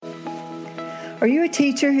Are you a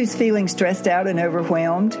teacher who's feeling stressed out and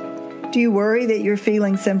overwhelmed? Do you worry that you're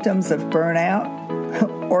feeling symptoms of burnout?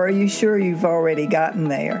 Or are you sure you've already gotten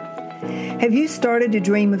there? Have you started to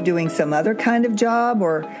dream of doing some other kind of job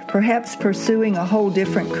or perhaps pursuing a whole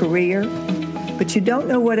different career? But you don't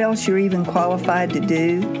know what else you're even qualified to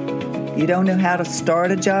do? You don't know how to start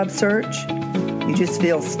a job search? You just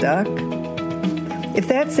feel stuck? If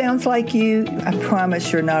that sounds like you, I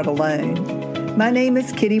promise you're not alone. My name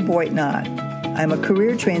is Kitty Boitnott. I'm a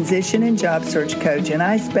career transition and job search coach, and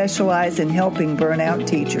I specialize in helping burnout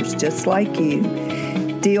teachers just like you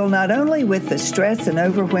deal not only with the stress and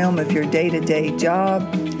overwhelm of your day-to-day job,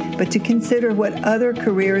 but to consider what other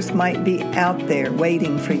careers might be out there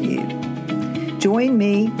waiting for you. Join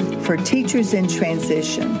me for Teachers in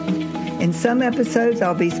Transition. In some episodes,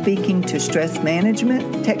 I'll be speaking to stress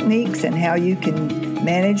management techniques and how you can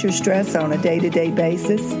manage your stress on a day-to-day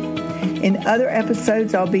basis. In other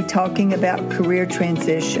episodes, I'll be talking about career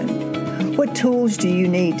transition. What tools do you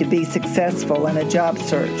need to be successful in a job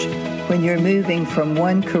search when you're moving from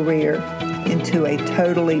one career into a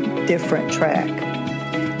totally different track?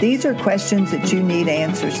 These are questions that you need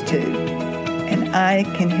answers to, and I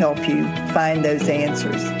can help you find those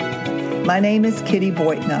answers. My name is Kitty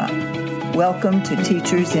Boitnott. Welcome to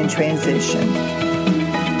Teachers in Transition.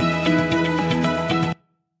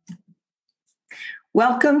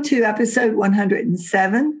 Welcome to episode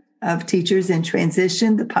 107 of Teachers in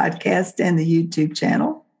Transition, the podcast and the YouTube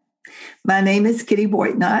channel. My name is Kitty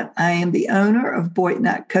Boitnott. I am the owner of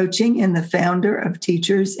Boitnott Coaching and the founder of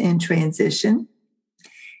Teachers in Transition.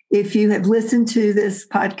 If you have listened to this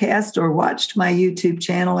podcast or watched my YouTube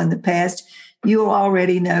channel in the past, you will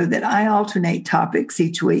already know that I alternate topics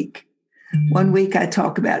each week. One week I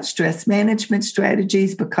talk about stress management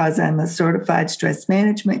strategies because I'm a certified stress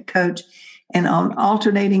management coach. And on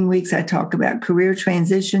alternating weeks, I talk about career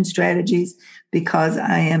transition strategies because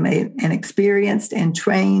I am an experienced and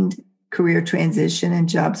trained career transition and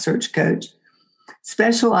job search coach,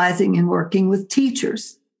 specializing in working with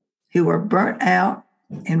teachers who are burnt out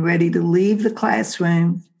and ready to leave the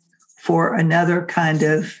classroom for another kind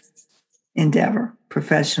of endeavor,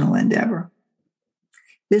 professional endeavor.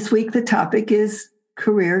 This week, the topic is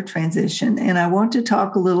career transition, and I want to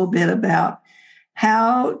talk a little bit about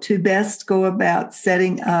how to best go about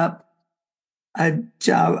setting up a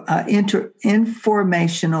job,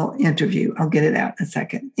 informational interview. I'll get it out in a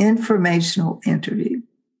second. Informational interview.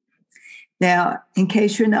 Now, in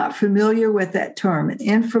case you're not familiar with that term, an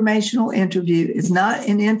informational interview is not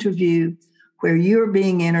an interview where you're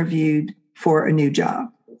being interviewed for a new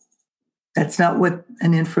job. That's not what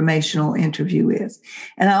an informational interview is.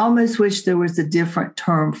 And I almost wish there was a different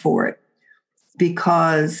term for it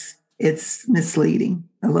because it's misleading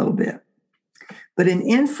a little bit. But an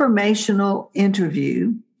informational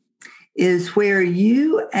interview is where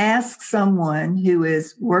you ask someone who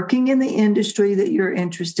is working in the industry that you're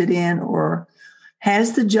interested in or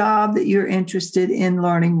has the job that you're interested in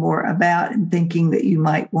learning more about and thinking that you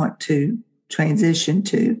might want to transition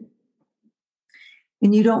to.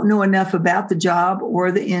 And you don't know enough about the job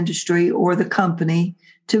or the industry or the company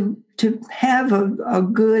to have a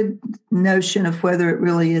good notion of whether it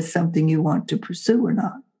really is something you want to pursue or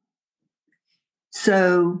not.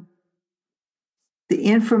 So the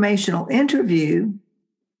informational interview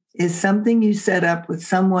is something you set up with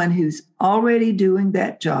someone who's already doing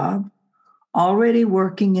that job, already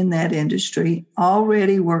working in that industry,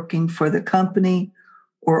 already working for the company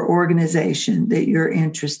or organization that you're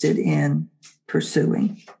interested in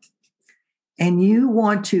pursuing. And you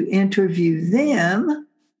want to interview them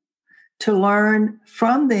to learn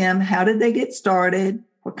from them, how did they get started?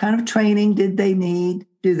 What kind of training did they need?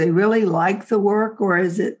 Do they really like the work or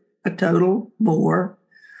is it a total bore?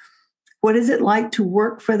 What is it like to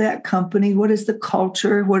work for that company? What is the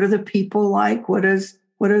culture? What are the people like? What are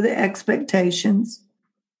the expectations?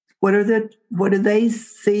 What do they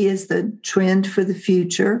see as the trend for the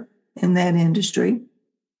future in that industry?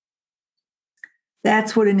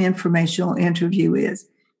 That's what an informational interview is.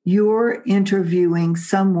 You're interviewing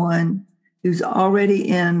someone who's already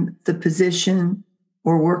in the position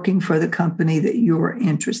or working for the company that you're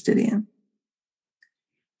interested in.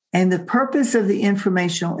 And the purpose of the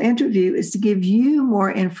informational interview is to give you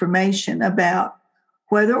more information about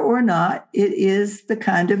whether or not it is the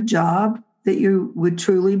kind of job that you would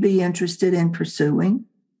truly be interested in pursuing,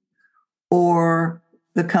 or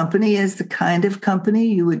the company is the kind of company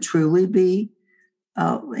you would truly be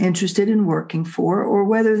interested in working for, or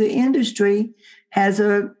whether the industry has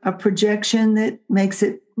a projection that makes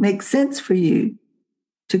it make sense for you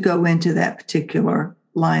to go into that particular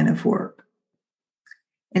line of work.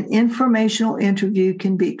 An informational interview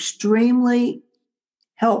can be extremely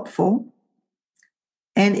helpful,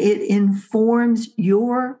 and it informs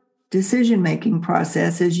your decision-making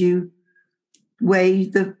process as you weigh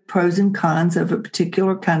the pros and cons of a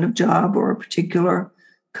particular kind of job or a particular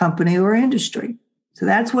company or industry. So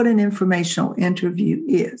that's what an informational interview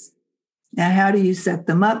is. Now, how do you set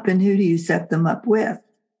them up and who do you set them up with?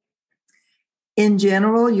 In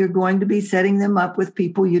general, you're going to be setting them up with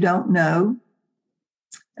people you don't know.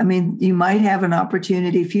 I mean, you might have an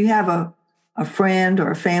opportunity if you have a friend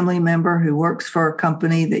or a family member who works for a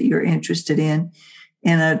company that you're interested in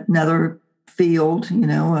another field,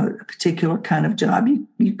 a particular kind of job.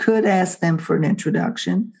 You could ask them for an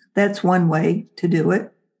introduction. That's one way to do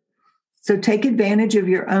it. So take advantage of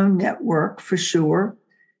your own network for sure,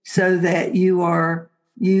 so that you are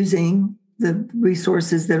using the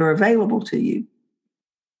resources that are available to you.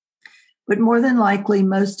 But more than likely,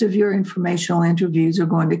 most of your informational interviews are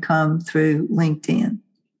going to come through LinkedIn.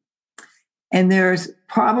 And there's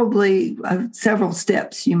probably several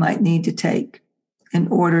steps you might need to take in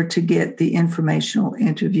order to get the informational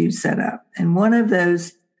interview set up. And one of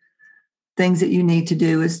those things that you need to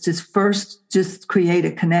do is to first just create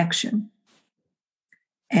a connection.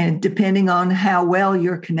 And depending on how well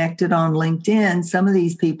you're connected on LinkedIn, some of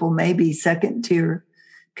these people may be second-tier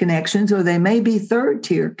connections, or they may be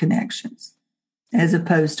third-tier connections as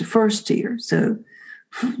opposed to first-tier. So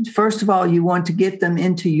first of all, you want to get them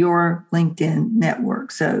into your LinkedIn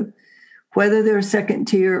network. So whether they're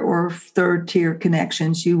second-tier or third-tier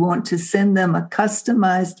connections, you want to send them a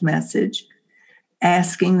customized message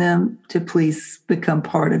asking them to please become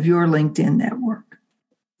part of your LinkedIn network.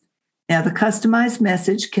 Now, the customized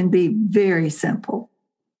message can be very simple,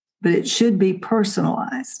 but it should be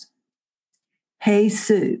personalized. Hey,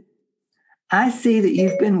 Sue, I see that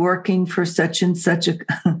you've been working for such and such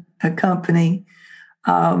a company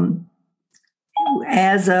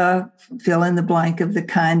as a fill in the blank of the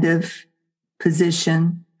kind of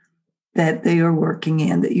position that they are working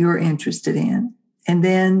in, that you're interested in. And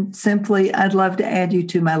then simply, I'd love to add you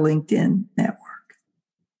to my LinkedIn network.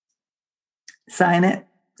 Sign it,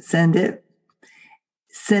 send it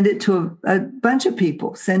to a bunch of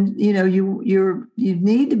people. You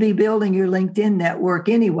need to be building your LinkedIn network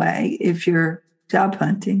anyway if you're job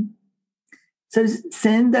hunting. So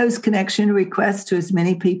send those connection requests to as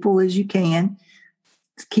many people as you can,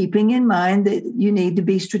 keeping in mind that you need to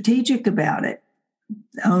be strategic about it.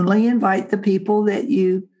 Only invite the people that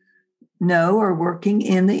you know are working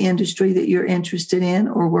in the industry that you're interested in,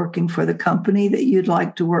 or working for the company that you'd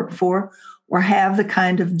like to work for, or have the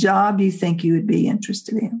kind of job you think you would be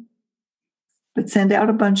interested in. But send out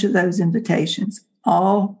a bunch of those invitations,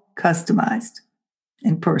 all customized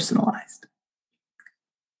and personalized.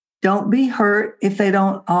 Don't be hurt if they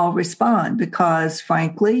don't all respond, because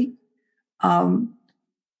frankly,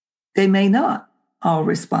 they may not all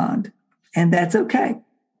respond, and that's okay.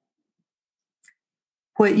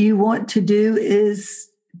 What you want to do is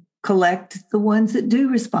collect the ones that do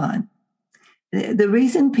respond. The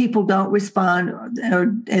reason people don't respond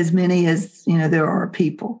are as many as, there are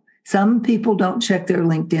people. Some people don't check their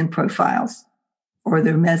LinkedIn profiles or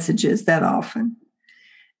their messages that often.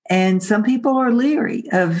 And some people are leery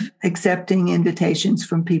of accepting invitations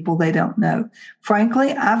from people they don't know.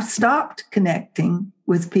 Frankly, I've stopped connecting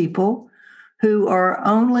with people who are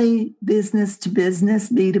only business to business,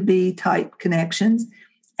 B2B type connections.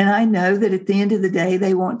 And I know that at the end of the day,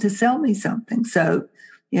 they want to sell me something. So,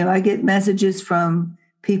 I get messages from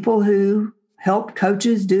people who help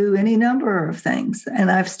coaches do any number of things. And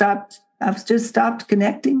I've just stopped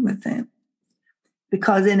connecting with them,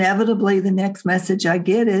 because inevitably the next message I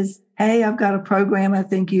get is, hey, I've got a program I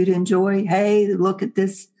think you'd enjoy. Hey, look at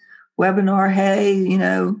this webinar. Hey,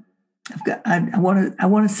 I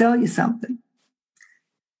want to sell you something.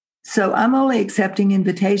 So I'm only accepting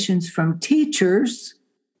invitations from teachers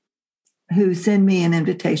who send me an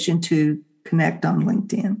invitation to connect on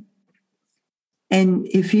LinkedIn. And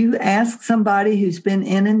if you ask somebody who's been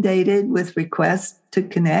inundated with requests to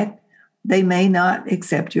connect, they may not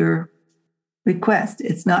accept your request.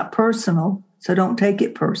 It's not personal, so don't take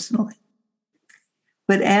it personally.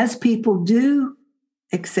 But as people do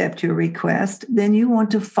accept your request, then you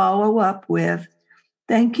want to follow up with,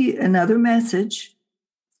 thank you, another message.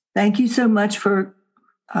 Thank you so much for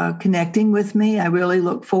connecting with me. I really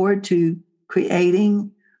look forward to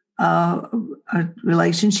creating a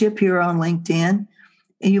relationship here on LinkedIn.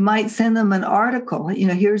 And you might send them an article.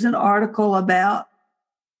 Here's an article about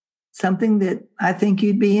something that I think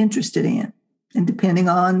you'd be interested in. And depending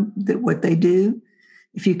on what they do,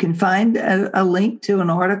 if you can find a link to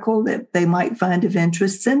an article that they might find of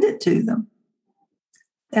interest, send it to them.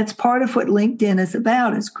 That's part of what LinkedIn is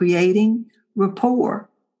about, is creating rapport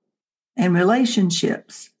and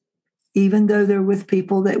relationships, even though they're with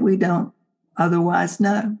people that we don't otherwise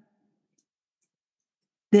know.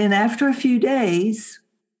 Then after a few days,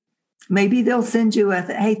 maybe they'll send you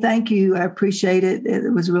hey, thank you, I appreciate it.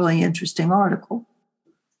 It was a really interesting article.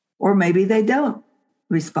 Or maybe they don't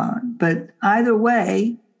respond. But either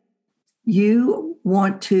way, you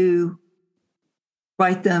want to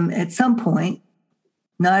write them at some point,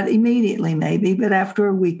 not immediately maybe, but after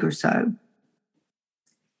a week or so,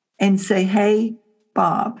 and say, hey,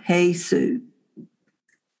 Bob, hey, Sue,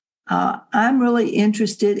 I'm really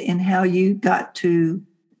interested in how you got to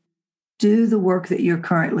do the work that you're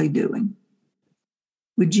currently doing.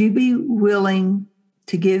 Would you be willing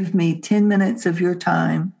to give me 10 minutes of your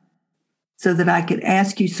time so that I could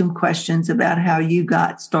ask you some questions about how you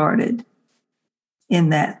got started in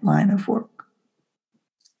that line of work?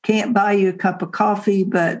 Can't buy you a cup of coffee,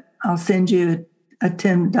 but I'll send you a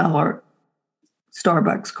 $10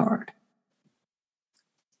 Starbucks card.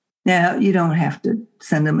 Now, you don't have to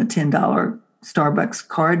send them a $10 Starbucks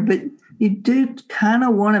card, but you do kind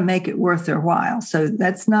of want to make it worth their while. So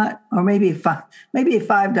that's not, or maybe a $5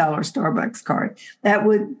 Starbucks card. That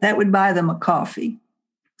would buy them a coffee.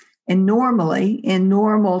 And normally, in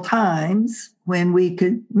normal times, when we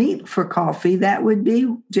could meet for coffee, that would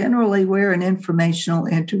be generally where an informational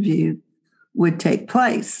interview would take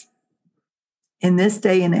place. In this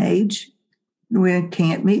day and age, we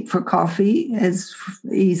can't meet for coffee as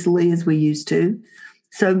easily as we used to.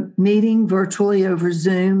 So meeting virtually over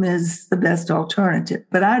Zoom is the best alternative.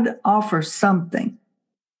 But I'd offer something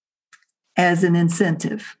as an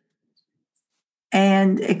incentive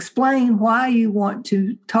and explain why you want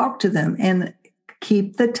to talk to them and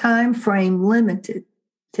keep the time frame limited,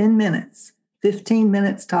 10 minutes, 15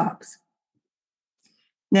 minutes tops.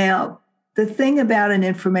 Now, the thing about an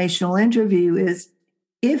informational interview is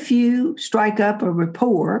if you strike up a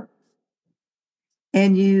rapport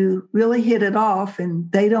and you really hit it off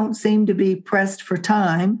and they don't seem to be pressed for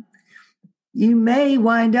time, you may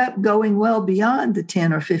wind up going well beyond the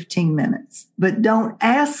 10 or 15 minutes, but don't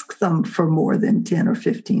ask them for more than 10 or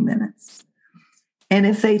 15 minutes. And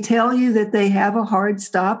if they tell you that they have a hard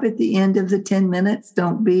stop at the end of the 10 minutes,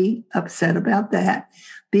 don't be upset about that.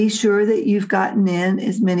 Be sure that you've gotten in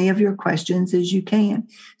as many of your questions as you can.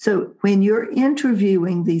 So when you're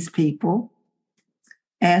interviewing these people,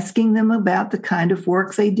 asking them about the kind of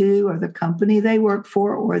work they do or the company they work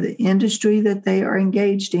for or the industry that they are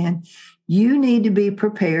engaged in, you need to be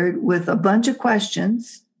prepared with a bunch of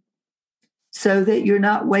questions so that you're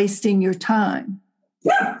not wasting your time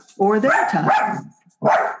or their time.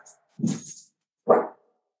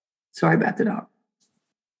 Sorry about the dog.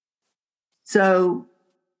 So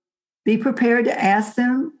be prepared to ask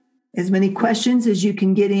them as many questions as you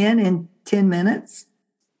can get in 10 minutes.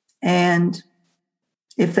 And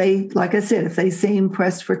if they, like I said, if they seem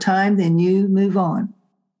pressed for time, then you move on.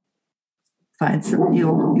 Find some,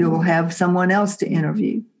 you'll have someone else to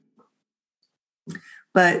interview.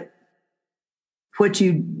 But what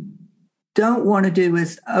you don't want to do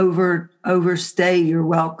is overstay your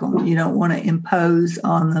welcome. You don't want to impose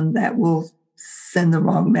on them. That will send the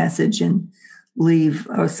wrong message and leave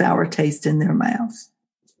a sour taste in their mouths.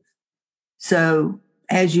 So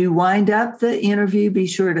as you wind up the interview, be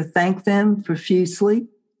sure to thank them profusely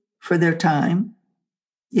for their time.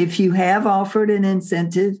 If you have offered an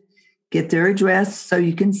incentive, get their address so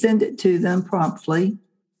you can send it to them promptly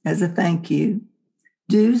as a thank you.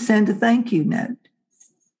 Do send a thank you note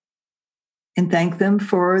and thank them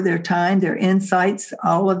for their time, their insights,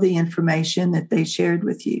 all of the information that they shared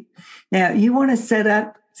with you. Now, you want to set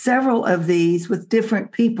up several of these with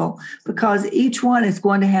different people because each one is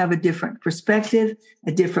going to have a different perspective,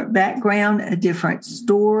 a different background, a different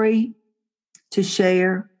story to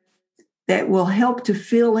share that will help to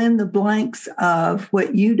fill in the blanks of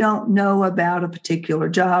what you don't know about a particular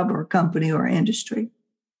job or company or industry.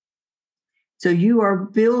 So you are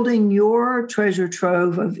building your treasure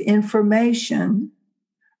trove of information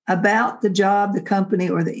about the job, the company,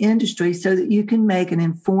 or the industry so that you can make an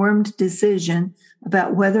informed decision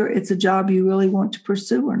about whether it's a job you really want to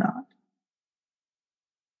pursue or not.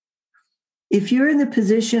 If you're in the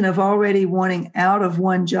position of already wanting out of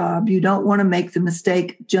one job, you don't want to make the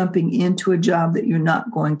mistake jumping into a job that you're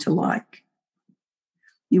not going to like.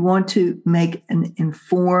 You want to make an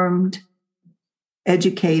informed,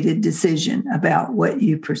 educated decision about what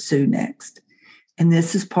you pursue next. And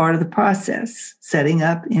this is part of the process, setting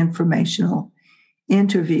up informational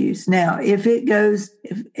interviews. Now, if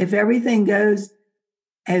everything goes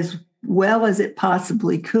as well as it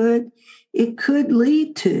possibly could, it could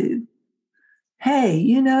lead to,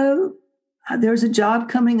 hey, there's a job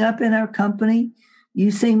coming up in our company.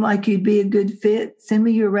 you seem like you'd be a good fit. Send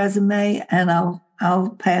me your resume and I'll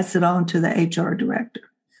pass it on to the HR director.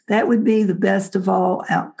 That would be the best of all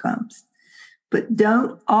outcomes. But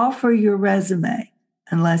don't offer your resume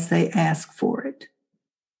unless they ask for it.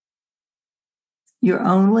 You're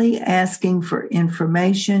only asking for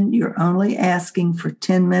information. You're only asking for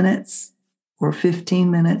 10 minutes or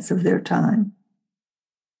 15 minutes of their time.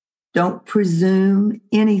 Don't presume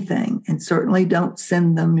anything, and certainly don't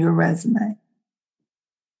send them your resume.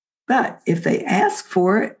 But if they ask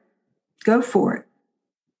for it, go for it.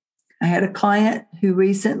 I had a client who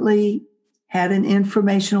recently had an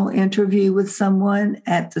informational interview with someone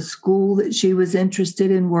at the school that she was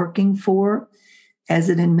interested in working for as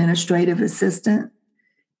an administrative assistant.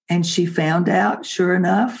 And she found out, sure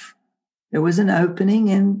enough, there was an opening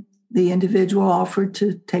and the individual offered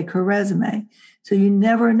to take her resume. So you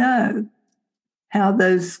never know how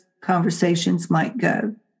those conversations might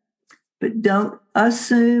go. But don't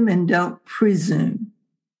assume and don't presume.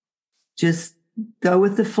 Just go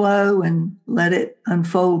with the flow and let it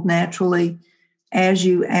unfold naturally as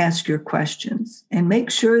you ask your questions. And make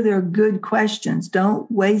sure they're good questions. Don't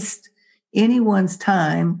waste anyone's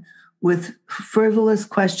time with frivolous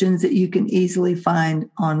questions that you can easily find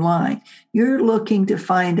online. You're looking to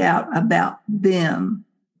find out about them,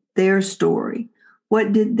 their story.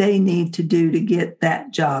 What did they need to do to get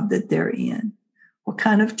that job that they're in? What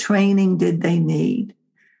kind of training did they need?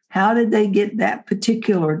 How did they get that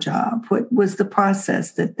particular job? What was the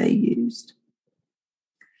process that they used?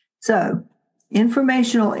 So,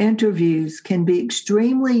 informational interviews can be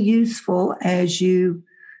extremely useful as you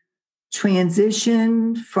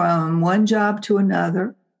transition from one job to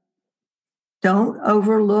another. Don't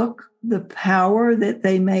overlook the power that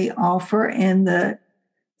they may offer and the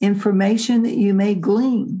information that you may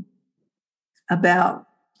glean about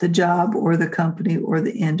the job or the company or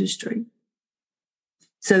the industry.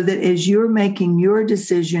 So that as you're making your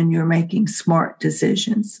decision, you're making smart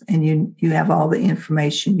decisions and you have all the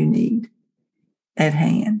information you need at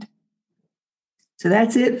hand. So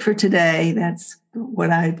that's it for today. That's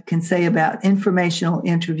what I can say about informational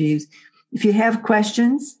interviews. If you have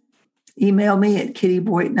questions, email me at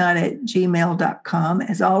kittyboitnott@gmail.com.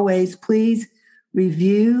 As always, please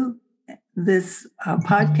review this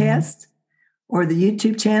podcast or the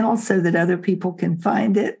YouTube channel so that other people can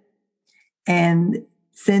find it. And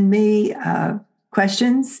send me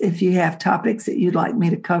questions if you have topics that you'd like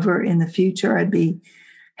me to cover in the future. I'd be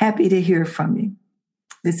happy to hear from you.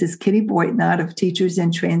 This is Kitty Boitnott of Teachers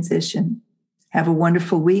in Transition. Have a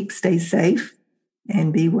wonderful week. Stay safe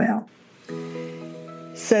and be well.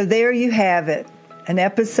 So there you have it, an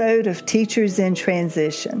episode of Teachers in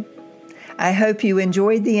Transition. I hope you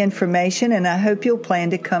enjoyed the information and I hope you'll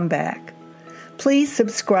plan to come back. Please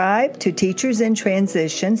subscribe to Teachers in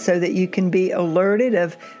Transition so that you can be alerted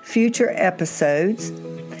of future episodes.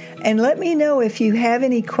 And let me know if you have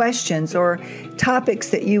any questions or topics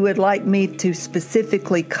that you would like me to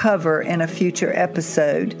specifically cover in a future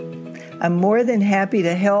episode. I'm more than happy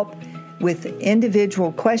to help with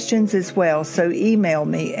individual questions as well, so email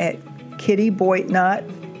me at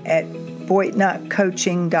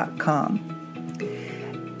kittyboitnott@boitnottcoaching.com.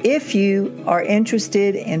 If you are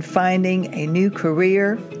interested in finding a new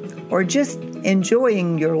career or just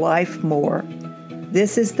enjoying your life more,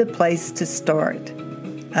 this is the place to start.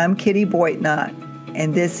 I'm Kitty Boitnott,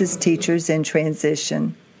 and this is Teachers in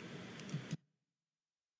Transition.